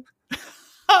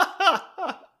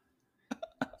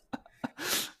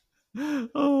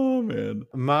 Oh, man.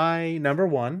 My number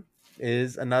 1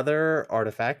 is another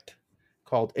artifact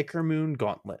called Ichormoon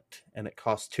Gauntlet, and it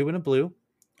costs 2 and a blue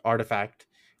artifact,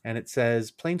 and it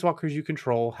says planeswalkers you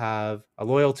control have a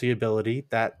loyalty ability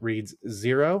that reads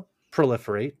 0,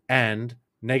 proliferate, and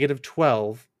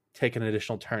 -12, take an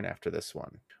additional turn after this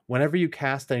one. Whenever you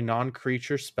cast a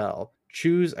non-creature spell,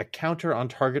 choose a counter on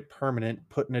target permanent,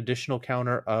 put an additional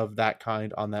counter of that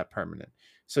kind on that permanent.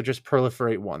 So just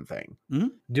proliferate one thing.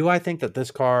 Mhm. Do I think that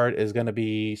this card is going to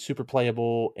be super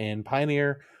playable in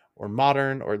Pioneer or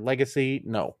Modern or Legacy?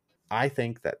 No. I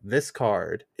think that this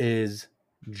card is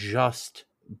just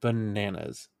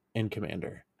bananas in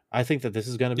Commander. I think that this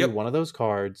is going to be Yep. one of those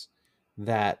cards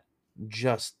that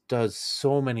just does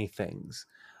so many things.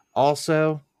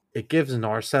 Also, it gives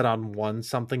Narset on 1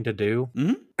 something to do.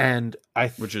 Mhm. And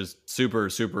Which is super,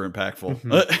 super impactful.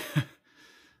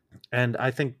 And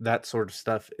I think that sort of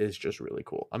stuff is just really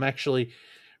cool. I'm actually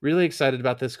really excited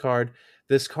about this card.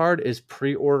 This card is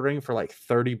pre-ordering for like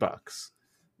 $30,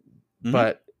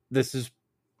 but this is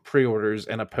pre-orders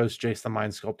and a post Jace the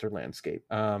Mind Sculptor landscape.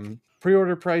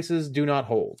 Pre-order prices do not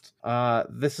hold.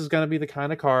 This is going to be the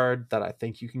kind of card that I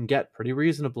think you can get pretty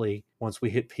reasonably once we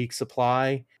hit peak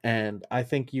supply, and I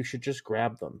think you should just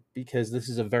grab them because this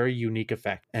is a very unique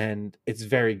effect and it's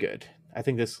very good. I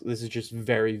think this is just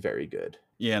very, very good.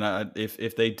 Yeah, and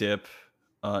if they dip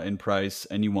in price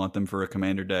and you want them for a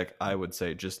commander deck, I would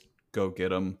say just go get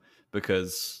them,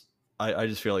 because I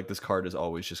just feel like this card is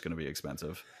always just going to be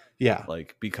expensive. Yeah.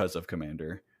 Like, because of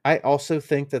commander. I also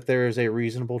think that there is a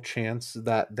reasonable chance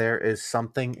that there is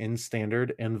something in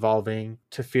Standard involving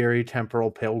Teferi Temporal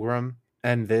Pilgrim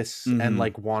and this and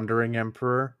like Wandering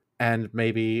Emperor and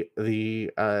maybe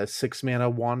the 6-mana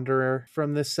Wanderer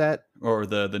from this set. Or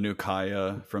the new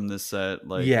Kaya from this set.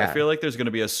 Like, Yeah. I feel like there's going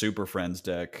to be a Super Friends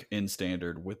deck in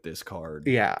Standard with this card.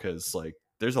 Yeah. Because, like,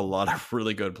 there's a lot of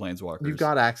really good Planeswalkers. You've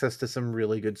got access to some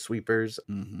really good sweepers.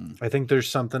 Mm-hmm. I think there's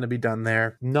something to be done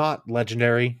there. Not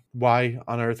legendary. Why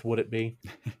on earth would it be?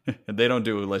 They don't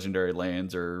do legendary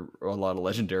lands or a lot of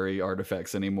legendary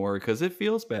artifacts anymore because it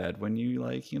feels bad when you,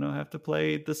 like, you know, have to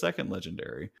play the second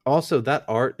legendary. Also, that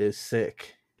art is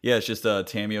sick. Yeah, it's just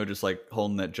Tamio just like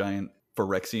holding that giant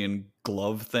Phyrexian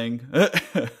glove thing.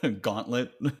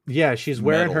 Gauntlet. Yeah, she's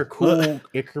wearing her cool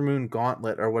Ichormoon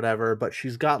gauntlet or whatever, but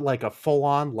she's got like a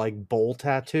full-on like bowl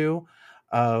tattoo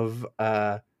of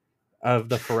the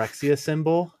Phyrexia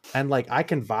symbol, and like I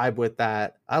can vibe with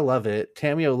that. I love it.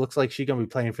 Tamio looks like she's gonna be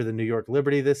playing for the New York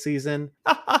Liberty this season.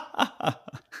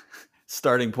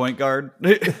 Starting point guard.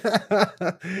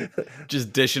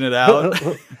 Just dishing it out.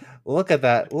 Look at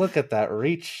that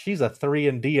reach. She's a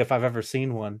 3-and-D if I've ever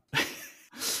seen one.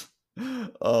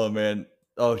 Oh man.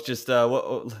 Oh, just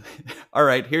all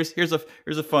right. Here's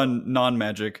a fun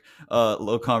non-magic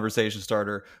low conversation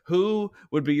starter. Who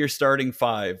would be your starting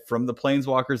 5 from the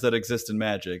Planeswalkers that exist in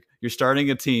Magic? You're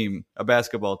starting a team, a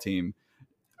basketball team.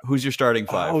 Who's your starting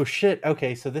 5? Oh shit.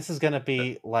 Okay, so this is gonna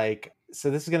be like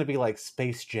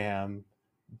Space Jam,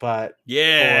 but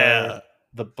yeah, for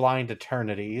the Blind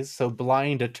Eternities. So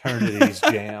Blind Eternities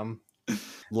Jam.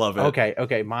 Love it.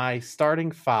 Okay. My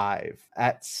starting 5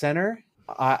 at center.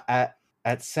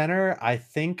 At center, I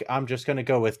think I'm just gonna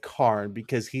go with Karn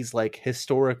because he's like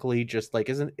historically just like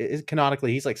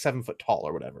canonically he's like 7 foot tall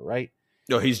or whatever, right?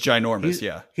 No, he's ginormous.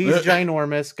 He's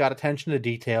ginormous. Got attention to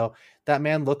detail. That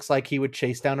man looks like he would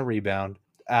chase down a rebound.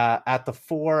 At the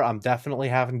 4, I'm definitely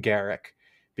having Garrick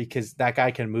because that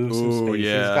guy can move some space.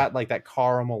 Yeah. He's got like that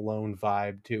Karl Malone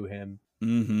vibe to him.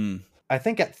 Mm-hmm. I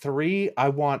think at 3, I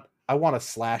want a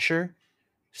slasher.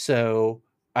 So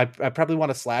I probably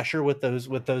want a slasher with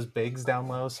those bigs down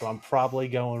low. So I'm probably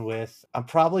going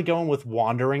with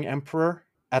Wandering Emperor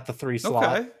at the 3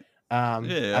 slot. Okay.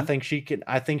 Yeah. I think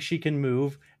she can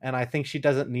move, and I think she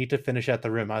doesn't need to finish at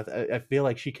the rim. I feel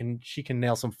like she can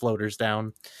nail some floaters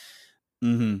down.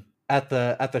 Mm-hmm. At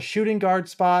the shooting guard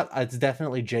spot, it's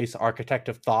definitely Jace, Architect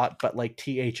of Thought, but like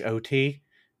THOT.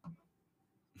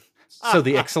 So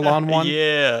the Ixalan one.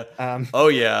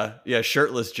 Yeah.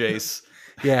 Shirtless Jace.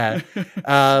 Yeah.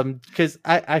 Because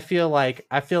I feel like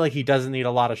he doesn't need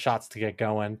a lot of shots to get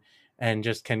going, and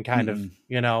just can kind of,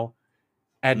 you know,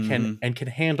 and can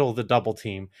handle the double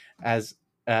team, as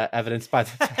evidenced by the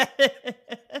fact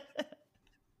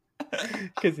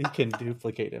because he can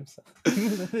duplicate himself.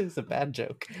 That is a bad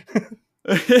joke.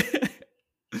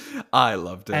 I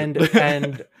loved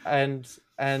it.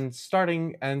 And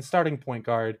starting point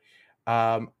guard.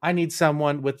 I need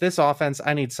someone with this offense.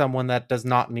 I need someone that does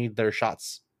not need their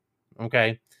shots.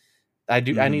 Okay. I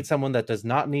need someone that does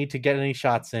not need to get any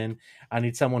shots in. I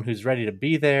need someone who's ready to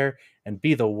be there and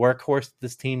be the workhorse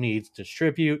this team needs.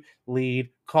 Distribute, lead,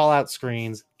 call out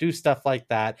screens, do stuff like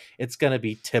that. It's going to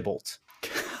be Tybalt.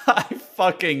 I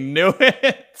fucking knew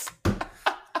it.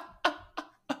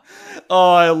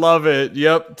 Oh, I love it.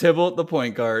 Yep. Tybalt, the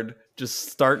point guard, just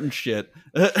starting shit.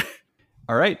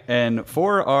 All right. And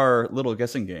for our little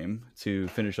guessing game to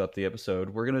finish up the episode,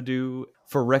 we're going to do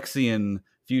Phyrexian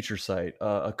Future Sight,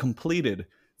 a completed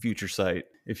Future Sight,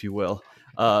 if you will.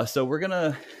 So we're going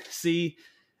to see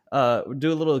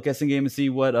do a little guessing game and see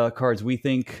what cards we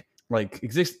think, like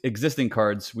existing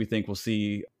cards, we think will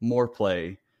see more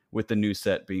play with the new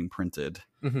set being printed.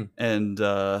 Mm-hmm.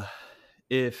 And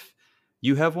if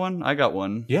you have one, I got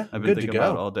one. Yeah, I've been good to thinking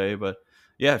about it go. all day, but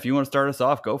yeah, if you want to start us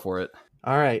off, go for it.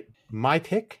 All right. My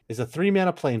pick is a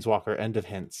 3-mana Planeswalker, End of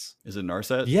Hints. Is it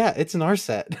Narset? Yeah, it's an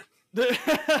Narset.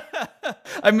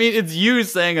 I mean, it's you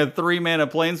saying a 3-mana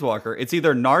Planeswalker. It's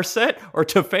either Narset or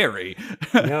Teferi.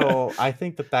 No, I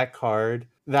think that card,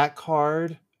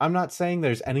 I'm not saying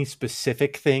there's any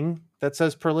specific thing that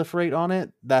says proliferate on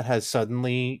it that has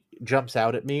suddenly jumps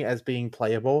out at me as being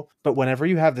playable. But whenever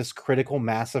you have this critical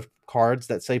mass of cards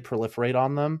that say proliferate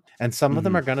on them, and some of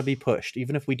them are going to be pushed,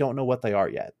 even if we don't know what they are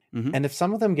yet. Mm-hmm. And if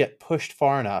some of them get pushed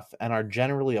far enough and are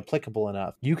generally applicable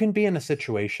enough, you can be in a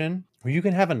situation where you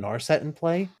can have a Narset in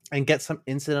play and get some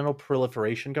incidental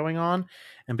proliferation going on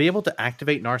and be able to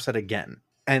activate Narset again.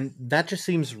 And that just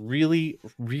seems really,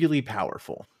 really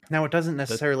powerful. Now, it doesn't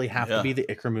necessarily have to be the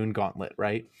Ichor Gauntlet,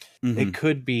 right? Mm-hmm. It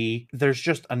could be, there's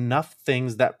just enough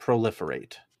things that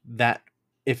proliferate that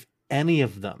if any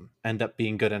of them end up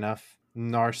being good enough,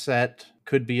 Narset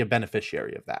could be a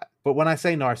beneficiary of that. But when I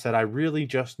say Narset, I really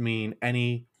just mean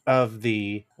any of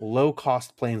the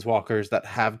low-cost Planeswalkers that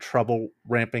have trouble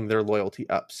ramping their loyalty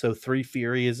up. So 3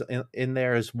 Fury is in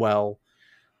there as well.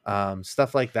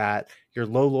 Stuff like that. Your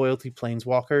low loyalty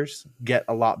Planeswalkers get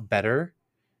a lot better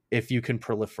if you can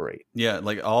proliferate. Yeah,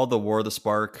 like all the War of the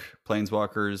Spark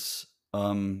Planeswalkers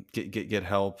get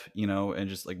help, you know, and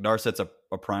just like Narset's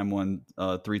a prime one,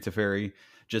 3 Teferi.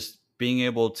 Just being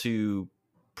able to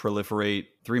proliferate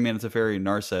 3-mana Teferi and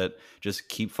Narset, just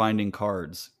keep finding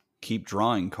cards, keep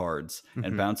drawing cards,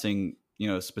 and bouncing, you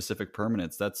know, specific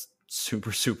permanents. That's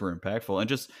super, super impactful. And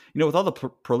just, you know, with all the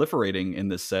proliferating in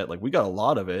this set, like we got a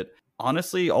lot of it.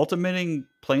 Honestly, ultimating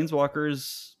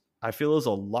Planeswalkers, I feel, is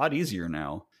a lot easier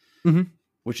now.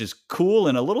 Which is cool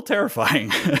and a little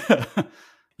terrifying.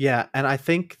 Yeah, and I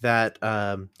think that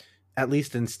at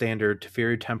least in standard,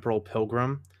 Teferi Temporal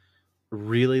Pilgrim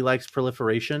really likes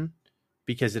proliferation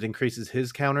because it increases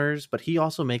his counters, but he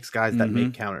also makes guys that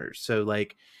make counters. So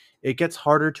like it gets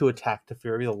harder to attack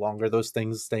Teferi the longer those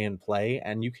things stay in play,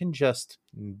 and you can just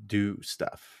do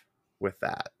stuff with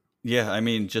that. Yeah, I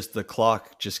mean, just the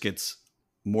clock just gets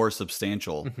more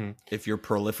substantial if you're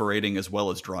proliferating as well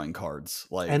as drawing cards.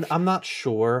 And I'm not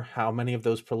sure how many of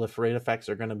those proliferate effects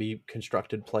are going to be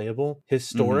constructed playable.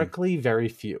 Historically, very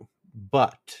few,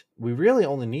 but we really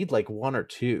only need like 1 or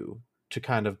 2 to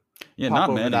kind of pop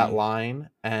over that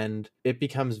line, and it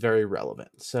becomes very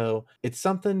relevant. So it's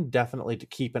something definitely to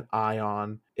keep an eye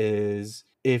on. Is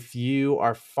if you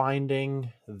are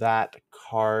finding that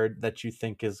card that you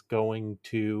think is going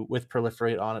to, with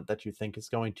proliferate on it, that you think is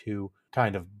going to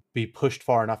kind of be pushed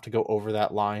far enough to go over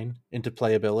that line into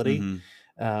playability,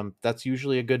 that's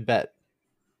usually a good bet.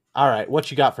 All right, what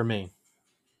you got for me?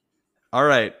 All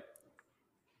right.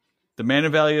 The mana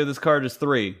value of this card is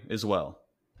 3 as well.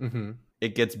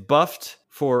 It gets buffed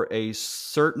for a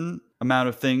certain amount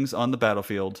of things on the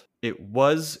battlefield. It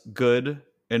was good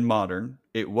in Modern.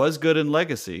 It was good in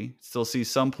Legacy. Still see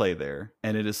some play there.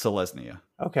 And it is Selesnya.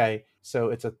 Okay, so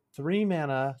it's a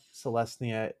 3-mana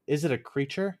Selesnya. Is it a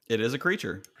creature? It is a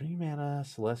creature. 3-mana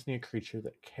Selesnya creature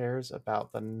that cares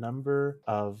about the number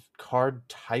of card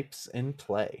types in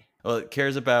play. Well, it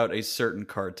cares about a certain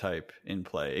card type in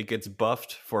play. It gets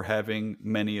buffed for having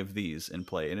many of these in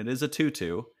play. And it is a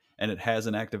 2/2, and it has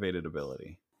an activated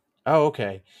ability. Oh,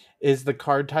 okay. Is the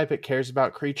card type it cares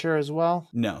about creature as well?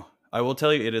 No. I will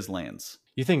tell you it is lands.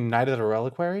 You think Knight of the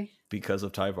Reliquary? Because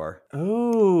of Tyvar.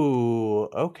 Oh,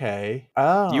 okay.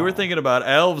 Oh. You were thinking about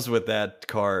elves with that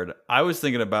card. I was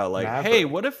thinking about like, Maverick. hey,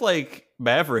 what if like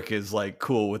Maverick is like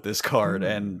cool with this card?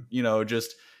 And, you know,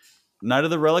 just Knight of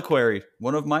the Reliquary,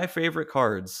 one of my favorite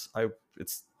cards.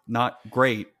 It's not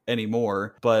great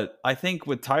anymore, but I think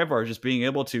with Tyvar just being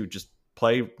able to just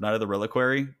play Knight of the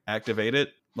Reliquary, activate it,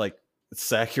 like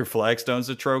sack your flagstones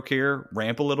to Trokir,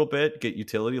 ramp a little bit, get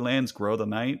utility lands, grow the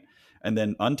Knight, and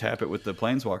then untap it with the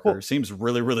Planeswalker. Seems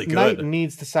really, really good. Knight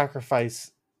needs to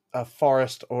sacrifice a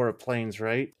forest or a plains,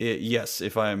 right? Yes,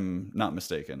 if I'm not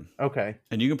mistaken. Okay.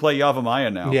 And you can play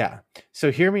Yavimaya now. Yeah.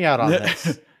 So hear me out on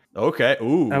this. Okay.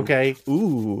 Ooh. Okay.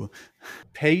 Ooh.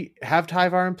 Have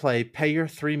Tyvar in play, pay your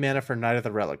 3 mana for Knight of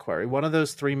the Reliquary. One of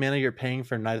those 3 mana you're paying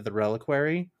for Knight of the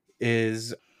Reliquary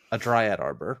is a Dryad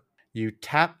Arbor. You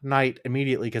tap Knight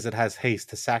immediately because it has haste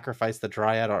to sacrifice the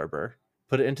Dryad Arbor.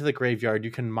 Put it into the graveyard.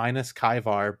 You can minus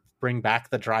Kyvar, bring back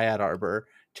the Dryad Arbor,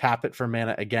 tap it for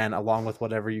mana again, along with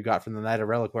whatever you got from the Knight of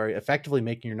Reliquary, effectively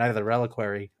making your Knight of the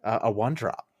Reliquary a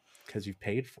 1-drop because you've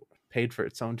paid for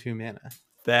its own 2 mana.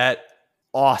 That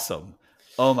awesome.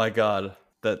 Oh my god.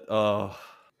 That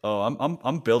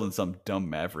I'm building some dumb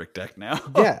Maverick deck now.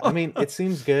 Yeah, I mean, it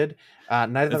seems good.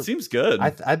 It seems good.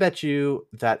 I bet you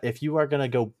that if you are gonna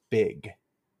go big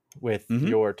with Mhm.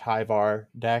 your Tyvar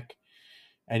deck,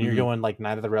 and you're Mhm. going like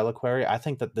Knight of the Reliquary, I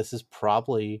think that this is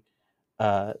probably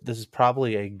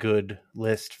a good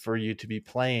list for you to be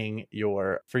playing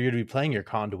your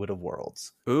Conduit of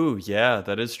Worlds. Ooh, yeah,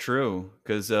 that is true.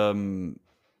 Because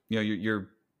you're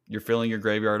filling your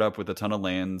graveyard up with a ton of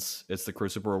lands. It's the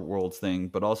Crucible Worlds thing,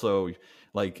 but also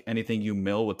like anything you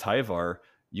mill with Tyvar,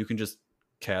 you can just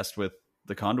cast with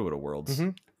the Conduit of Worlds.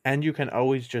 Mm-hmm. And you can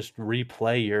always just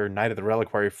replay your Knight of the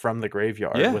Reliquary from the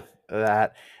graveyard Yeah. with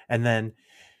that, and then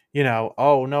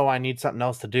oh no, I need something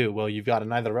else to do. Well, you've got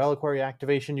another reliquary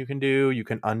activation you can do. You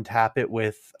can untap it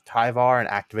with Tyvar and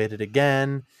activate it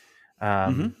again.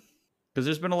 Because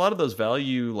there's been a lot of those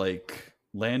value like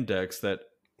land decks that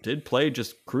did play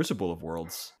just Crucible of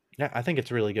Worlds. Yeah, I think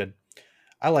it's really good.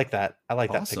 I like that. I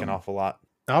like that pick an Awesome. awful lot.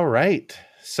 All right.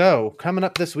 So coming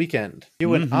up this weekend,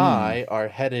 you and I are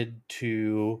headed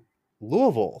to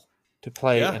Louisville to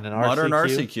play in an modern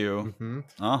RCQ.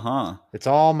 RCQ. It's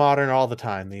all modern all the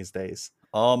time these days.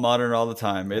 All modern all the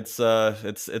time. It's the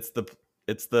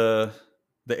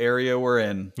area we're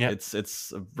in. Yep.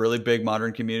 It's a really big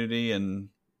modern community, and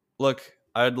look,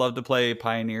 I'd love to play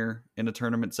Pioneer in a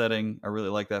tournament setting. I really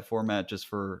like that format just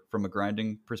from a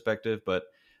grinding perspective, but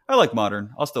I like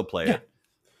modern. I'll still play it.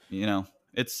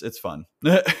 It's fun.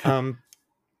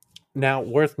 Now,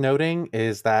 worth noting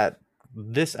is that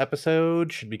this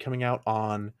episode should be coming out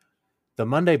on the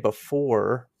Monday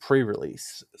before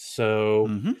pre-release. So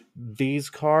these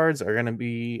cards are going to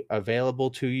be available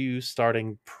to you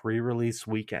starting pre-release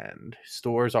weekend.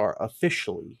 Stores are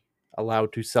officially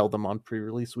allowed to sell them on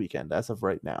pre-release weekend as of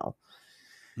right now.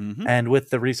 And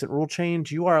with the recent rule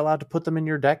change, you are allowed to put them in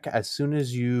your deck as soon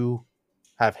as you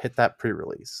have hit that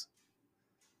pre-release.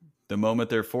 The moment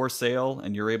they're for sale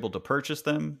and you're able to purchase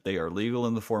them, they are legal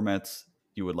in the formats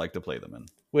you would like to play them in.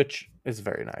 Which is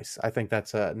very nice. I think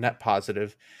that's a net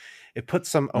positive. It puts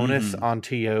some onus on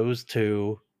TOs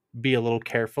to be a little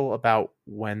careful about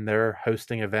when they're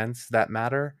hosting events that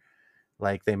matter.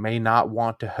 Like they may not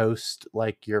want to host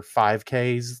like your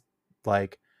 5Ks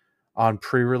like on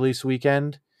pre-release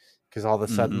weekend because all of a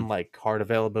sudden like card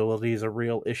availability is a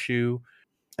real issue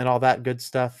and all that good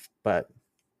stuff. But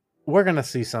we're going to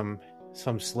see some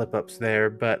slip-ups there.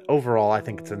 But overall, I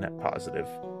think it's a net positive.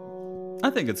 I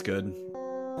think it's good.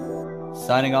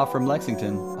 Signing off from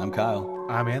Lexington, I'm Kyle.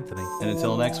 I'm Anthony. And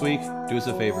until next week, do us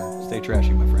a favor. Stay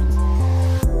trashy, my friends.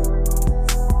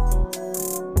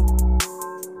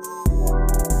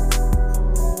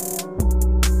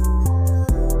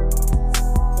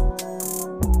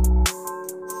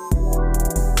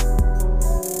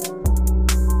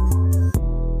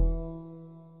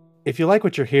 If you like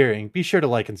what you're hearing, be sure to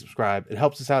like and subscribe. It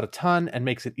helps us out a ton and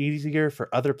makes it easier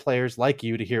for other players like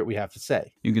you to hear what we have to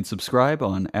say. You can subscribe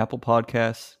on Apple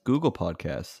Podcasts, Google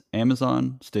Podcasts,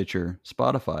 Amazon, Stitcher,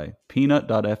 Spotify,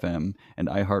 Peanut.fm, and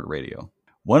iHeartRadio.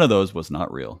 One of those was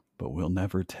not real, but we'll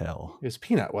never tell. It was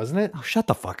Peanut, wasn't it? Oh, shut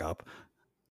the fuck up.